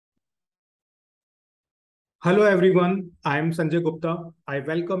Hello everyone, I am Sanjay Gupta. I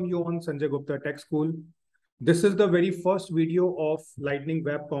welcome you on Sanjay Gupta Tech School. This is the very first video of Lightning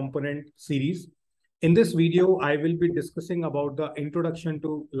Web Component series. In this video, I will be discussing about the introduction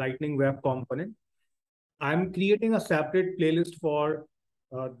to Lightning Web Component. I'm creating a separate playlist for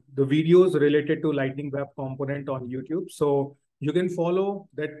the videos related to Lightning Web Component on YouTube. So you can follow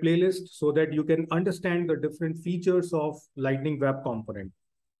that playlist so that you can understand the different features of Lightning Web Component.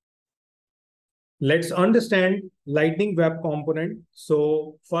 Let's understand Lightning Web Component.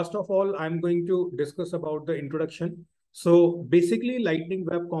 So first of all, I'm going to discuss about the introduction. So basically, Lightning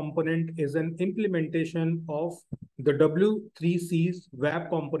Web Component is an implementation of the W3C's Web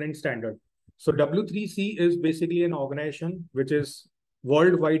Component Standard. So W3C is basically an organization which is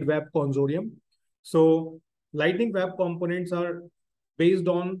World Wide Web Consortium. So Lightning Web Components are based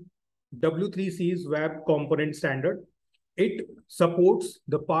on W3C's Web Component Standard. It supports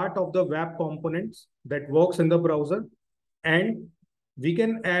the part of the web components that works in the browser, and we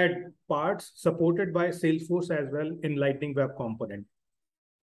can add parts supported by Salesforce as well in Lightning Web Component.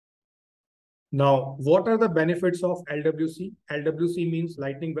 Now, what are the benefits of LWC? LWC means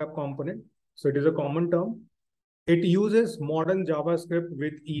Lightning Web Component. So it is a common term. It uses modern JavaScript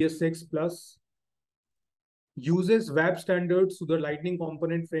with ES6 plus, uses web standards to the Lightning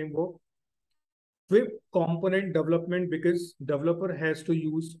Component framework, quick component development because developer has to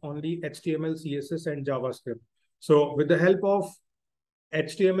use only HTML, CSS, and JavaScript. So with the help of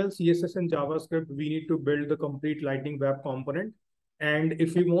HTML, CSS, and JavaScript, we need to build the complete Lightning Web Component. And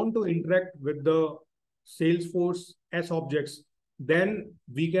if we want to interact with the Salesforce S objects, then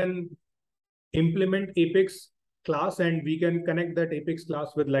we can implement Apex class and we can connect that Apex class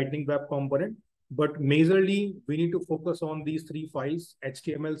with Lightning Web Component. But majorly, we need to focus on these three files,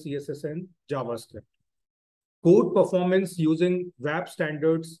 HTML, CSS, and JavaScript. Code performance using web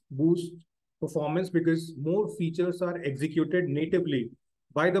standards boosts performance because more features are executed natively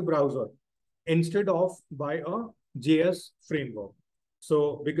by the browser instead of by a JS framework.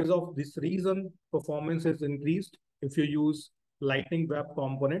 So because of this reason, performance is increased if you use Lightning Web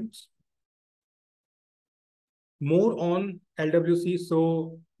Components. More on LWC.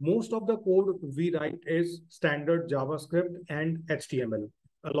 So most of the code we write is standard JavaScript and HTML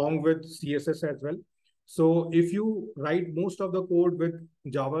along with CSS as well. So if you write most of the code with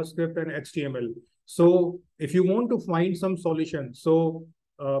JavaScript and HTML, so if you want to find some solution, so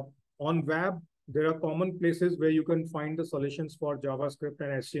on web, there are common places where you can find the solutions for JavaScript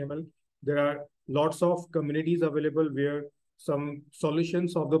and HTML. There are lots of communities available where some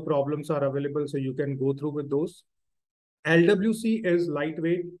solutions of the problems are available, so you can go through with those. LWC is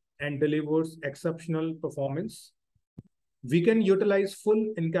lightweight and delivers exceptional performance. We can utilize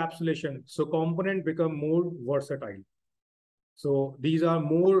full encapsulation, so component become more versatile. So these are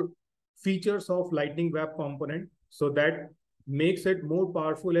more features of Lightning Web Component, so that makes it more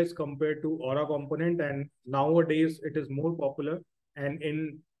powerful as compared to Aura component. And nowadays it is more popular. And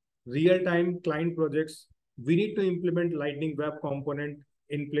in real-time client projects, we need to implement Lightning Web Component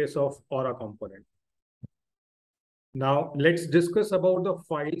in place of Aura component. Now, let's discuss about the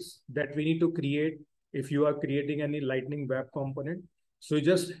files that we need to create if you are creating any Lightning Web Component. So you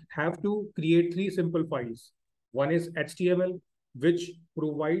just have to create three simple files. One is HTML, which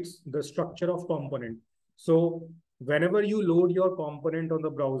provides the structure of component. So whenever you load your component on the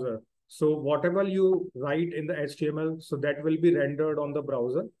browser, so whatever you write in the HTML, so that will be rendered on the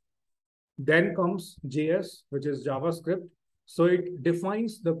browser. Then comes JS, which is JavaScript. So it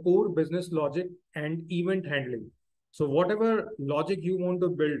defines the core business logic and event handling. So whatever logic you want to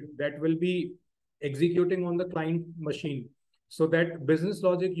build, that will be executing on the client machine. So that business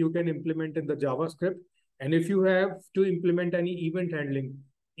logic you can implement in the JavaScript. And if you have to implement any event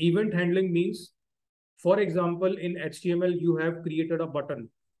handling means, for example, in HTML, you have created a button.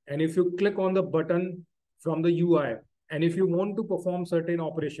 And if you click on the button from the UI, and if you want to perform certain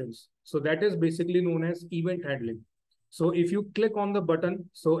operations, so that is basically known as event handling. So if you click on the button,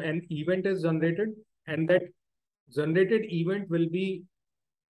 so an event is generated, and that generated event will be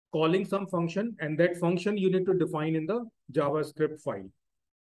calling some function, and that function you need to define in the JavaScript file.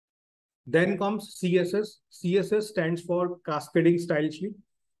 Then comes CSS. CSS stands for Cascading Style Sheet,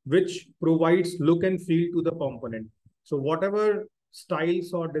 which provides look and feel to the component. So whatever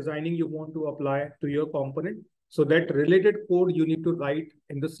styles or designing you want to apply to your component, so that related code you need to write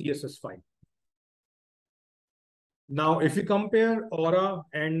in the CSS file. Now, if you compare Aura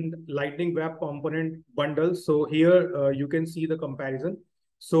and Lightning Web Component bundles, so here you can see the comparison.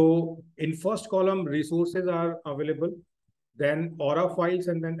 So in first column, resources are available, then Aura files,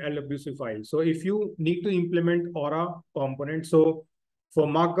 and then LWC files. So if you need to implement Aura component, so for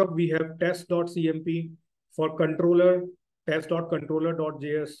markup, we have test.cmp. For controller,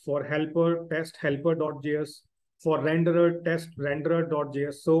 test.controller.js. For helper, test helper.js. For renderer, test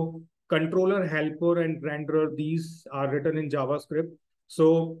renderer.js. So controller, helper, and renderer, these are written in JavaScript.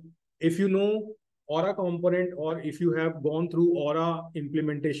 So if you know Aura component, or if you have gone through Aura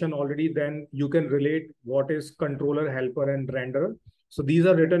implementation already, then you can relate what is controller, helper, and renderer. So these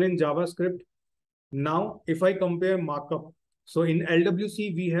are written in JavaScript. Now, if I compare markup, so in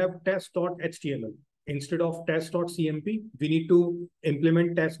LWC, we have test.html. Instead of test.cmp, we need to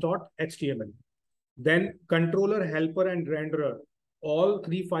implement test.html. Then controller, helper, and renderer, all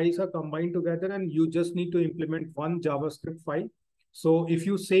three files are combined together, and you just need to implement one JavaScript file. So if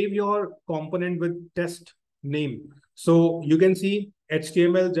you save your component with test name, so you can see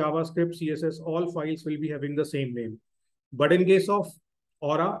HTML, JavaScript, CSS, all files will be having the same name. But in case of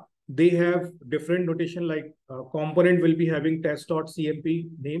Aura, they have different notation, like component will be having test.cmp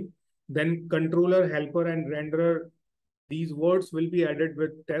name, then controller, helper, and renderer, these words will be added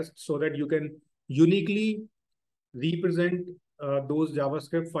with test so that you can uniquely represent those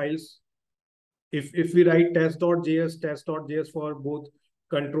JavaScript files. If we write test.js for both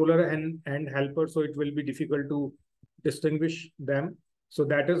controller and helper, so it will be difficult to distinguish them. So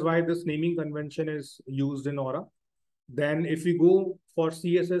that is why this naming convention is used in Aura. Then if we go for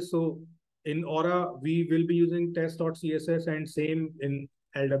CSS, so in Aura, we will be using test.css, and same in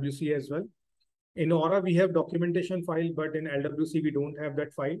LWC as well. In Aura, we have documentation file, but in LWC, we don't have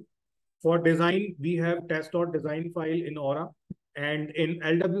that file. For design, we have test.design file in Aura, and in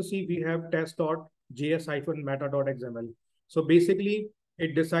LWC, we have test.js-meta.xml. So basically,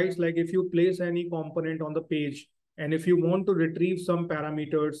 it decides like if you place any component on the page, and if you want to retrieve some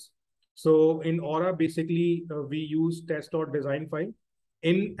parameters, so in Aura, basically, we use test.design file.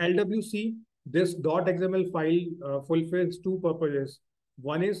 In LWC, this .xml file fulfills two purposes.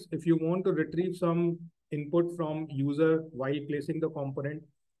 One is if you want to retrieve some input from user while placing the component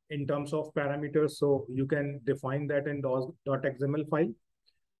in terms of parameters, so you can define that in .xml file.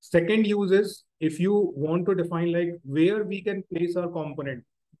 Second use is if you want to define like where we can place our component.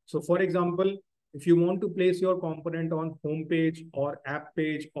 So for example, if you want to place your component on home page or app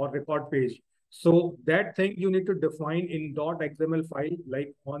page or record page, so that thing you need to define in .xml file,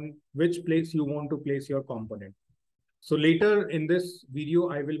 like on which place you want to place your component. So later in this video,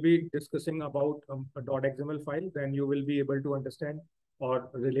 I will be discussing about a .xml file, then you will be able to understand or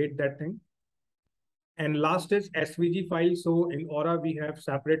relate that thing. And last is SVG file. So in Aura, we have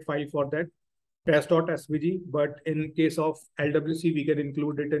separate file for that, test.svg, but in case of LWC, we can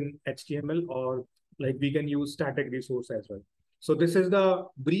include it in HTML, or like we can use static resource as well. So this is the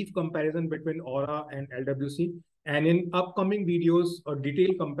brief comparison between Aura and LWC. And in upcoming videos, a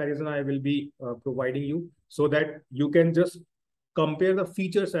detailed comparison I will be providing you so that you can just compare the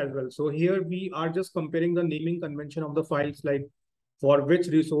features as well. So here we are just comparing the naming convention of the files, like for which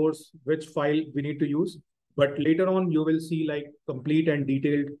resource, which file we need to use. But later on, you will see like complete and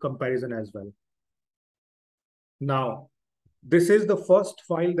detailed comparison as well. Now, this is the first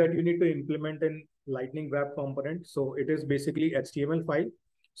file that you need to implement in Lightning Web Component. So it is basically HTML file.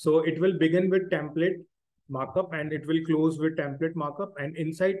 So it will begin with template markup and it will close with template markup. And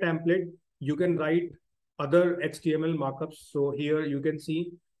inside template, you can write other HTML markups. So here you can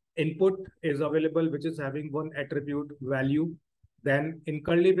see input is available, which is having one attribute value. Then in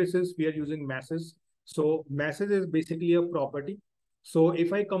curly braces, we are using message. So message is basically a property. So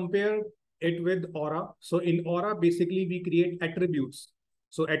if I compare it with Aura, so in Aura, basically we create attributes.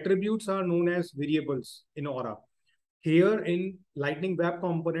 So attributes are known as variables in Aura. Here in Lightning Web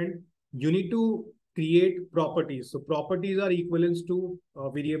Component, you need to create properties. So properties are equivalents to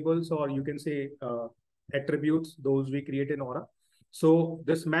variables, or you can say attributes, those we create in Aura. So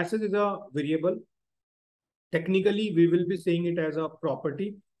this message is a variable. Technically, we will be saying it as a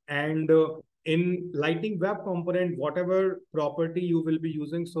property. And in Lightning Web Component, whatever property you will be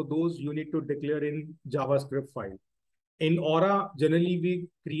using, so those you need to declare in JavaScript file. In Aura, generally we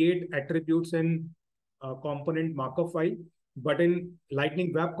create attributes in component markup file, but in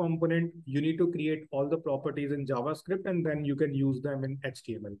Lightning Web Component, you need to create all the properties in JavaScript, and then you can use them in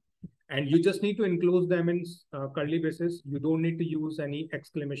HTML. And you just need to enclose them in curly braces. You don't need to use any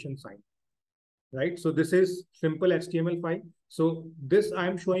exclamation sign. Right? So this is simple HTML file. So this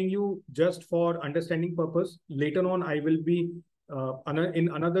I'm showing you just for understanding purpose. Later on, I will be, in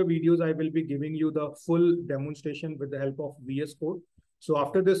another videos, I will be giving you the full demonstration with the help of VS Code. So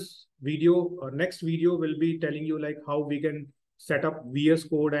after this video, next video will be telling you like how we can set up VS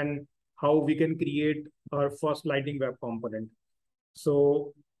Code and how we can create our first Lightning Web Component.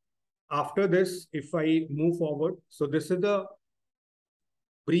 So after this, if I move forward, so this is the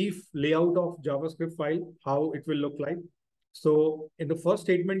brief layout of JavaScript file, how it will look like. So in the first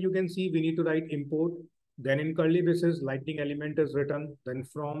statement, you can see we need to write import. Then in curly braces, lightning element is written, then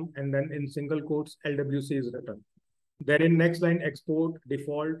from, and then in single quotes, LWC is written. Then in next line, export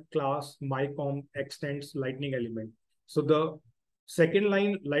default class mycomp extends lightning element. So the second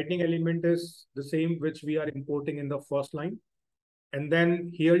line lightning element is the same which we are importing in the first line. And then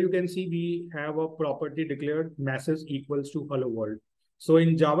here you can see we have a property declared message equals to hello world. So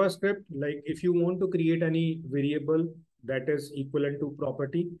in JavaScript, like if you want to create any variable that is equivalent to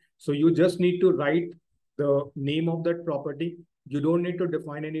property, so you just need to write the name of that property. You don't need to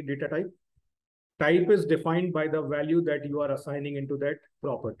define any data type. Type is defined by the value that you are assigning into that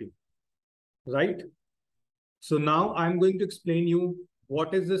property, right? So now I'm going to explain you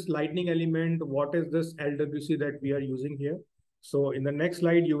what is this lightning element, what is this LWC that we are using here. So in the next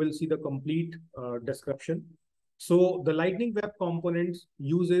slide, you will see the complete description. So the lightning web components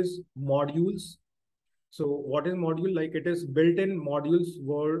uses modules. So what is module? Like it is built-in modules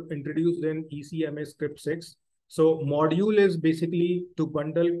were introduced in ECMA script 6. So module is basically to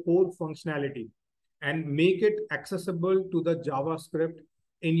bundle core functionality and make it accessible to the JavaScript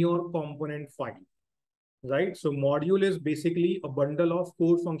in your component file, right? So module is basically a bundle of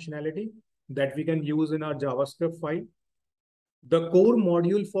core functionality that we can use in our JavaScript file. The core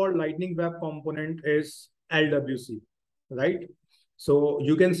module for Lightning Web Component is LWC, right? So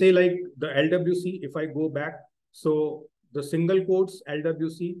you can say like the LWC, if I go back, so the single quotes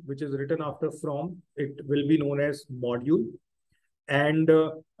LWC, which is written after from, it will be known as module. And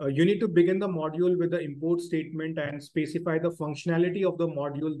you need to begin the module with the import statement and specify the functionality of the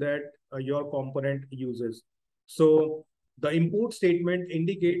module that your component uses. So the import statement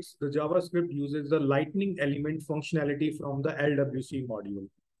indicates the JavaScript uses the lightning element functionality from the LWC module.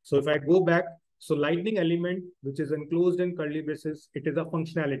 So if I go back, so lightning element, which is enclosed in curly braces, it is a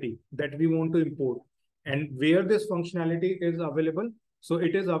functionality that we want to import. And where this functionality is available, so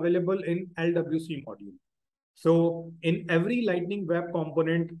it is available in LWC module. So in every Lightning Web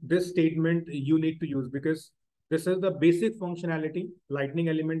component, this statement you need to use because this is the basic functionality. Lightning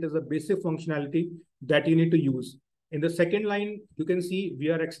element is a basic functionality that you need to use. In the second line, you can see we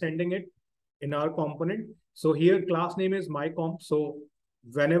are extending it in our component. So here class name is mycomp. So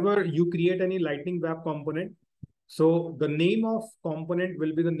whenever you create any Lightning Web component, so the name of component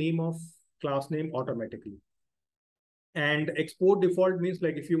will be the name of class name automatically. And export default means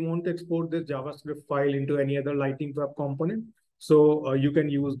like if you want to export this JavaScript file into any other Lightning Web component, so you can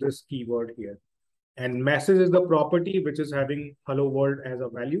use this keyword here. And message is the property which is having hello world as a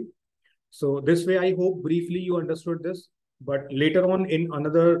value. So this way, I hope briefly you understood this. But later on in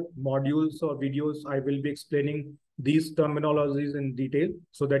another modules or videos, I will be explaining these terminologies in detail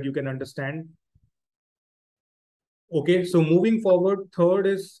so that you can understand. Okay, so moving forward, third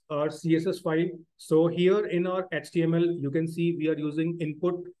is our CSS file. So here in our HTML, you can see we are using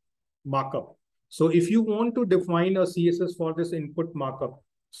input markup. So if you want to define a CSS for this input markup,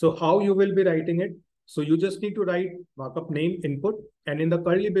 so how you will be writing it? So you just need to write markup name input, and in the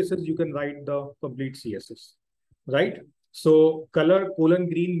curly braces, you can write the complete CSS, right? So color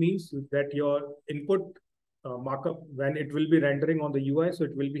 :green means that your input markup, when it will be rendering on the UI, so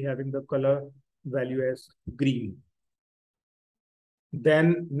it will be having the color value as green.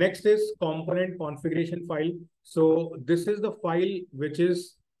 Then next is component configuration file. So this is the file which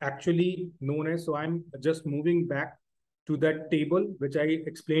is actually known as, so I'm just moving back to that table which I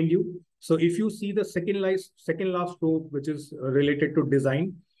explained you. So if you see the second last row, which is related to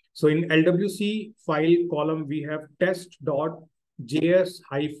design. So in LWC file column, we have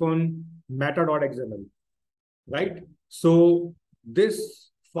test.js-meta.xml, right? So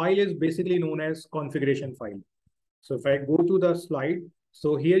this file is basically known as configuration file. So if I go to the slide,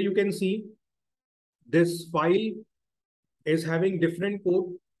 so here you can see this file is having different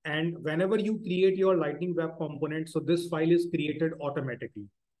code. And whenever you create your Lightning Web component, so this file is created automatically.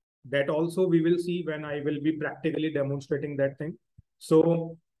 That also we will see when I will be practically demonstrating that thing.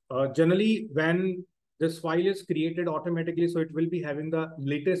 So generally, when this file is created automatically, so it will be having the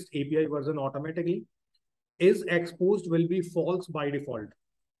latest API version automatically. Is exposed will be false by default.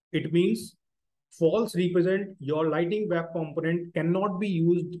 It means false represent your Lightning Web component cannot be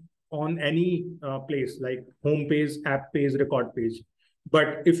used on any place like home page, app page, record page.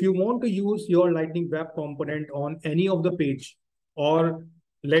 But if you want to use your Lightning Web component on any of the page, or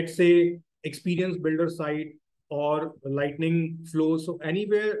let's say experience builder site or Lightning flow, so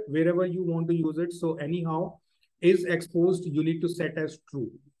anywhere, wherever you want to use it, so anyhow is exposed, you need to set as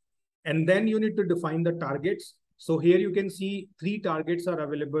true. And then you need to define the targets. So here you can see 3 targets are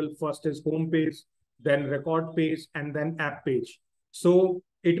available. First is home page, then record page, and then app page. So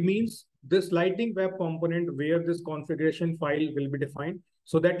it means this Lightning Web Component where this configuration file will be defined.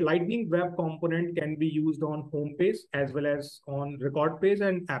 So that Lightning Web Component can be used on home page as well as on record page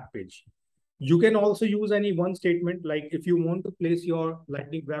and app page. You can also use any one statement, like if you want to place your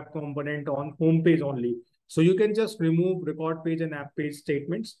Lightning Web Component on home page only. So you can just remove record page and app page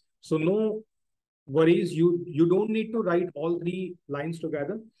statements. So no worries, you don't need to write all three lines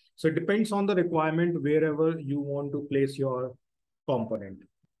together. So it depends on the requirement wherever you want to place your component.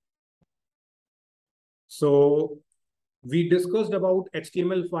 So we discussed about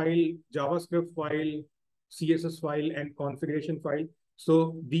HTML file, JavaScript file, CSS file, and configuration file.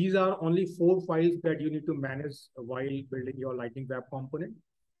 So these are only 4 files that you need to manage while building your Lightning Web Component.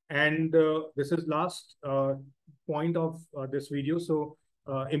 And this is last point of this video. So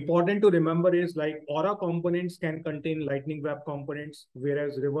important to remember is like Aura components can contain Lightning Web components,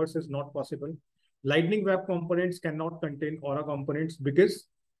 whereas reverse is not possible. Lightning Web components cannot contain Aura components because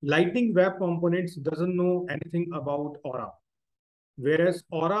Lightning Web components doesn't know anything about Aura, whereas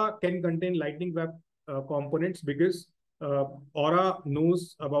Aura can contain Lightning Web components because Aura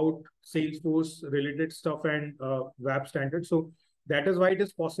knows about Salesforce related stuff and web standards. So that is why it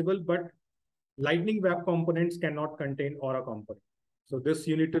is possible, but Lightning Web components cannot contain Aura components. So this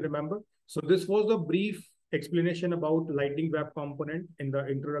you need to remember. So this was a brief explanation about Lightning Web Component in the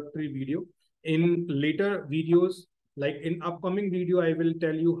introductory video. In later videos, like in upcoming video, I will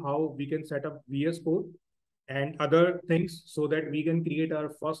tell you how we can set up VS Code and other things so that we can create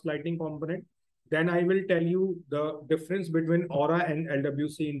our first Lightning component. Then I will tell you the difference between Aura and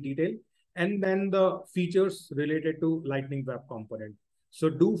LWC in detail, and then the features related to Lightning Web Component. So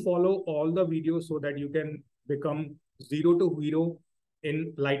do follow all the videos so that you can become zero to hero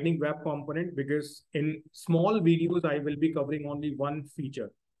in Lightning Web Component, because in small videos, I will be covering only one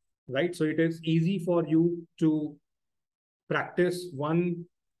feature, right? So it is easy for you to practice one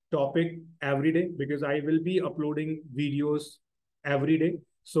topic every day because I will be uploading videos every day.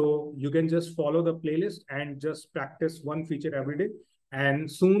 So you can just follow the playlist and just practice one feature every day.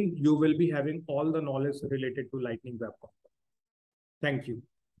 And soon you will be having all the knowledge related to Lightning Web Component. Thank you.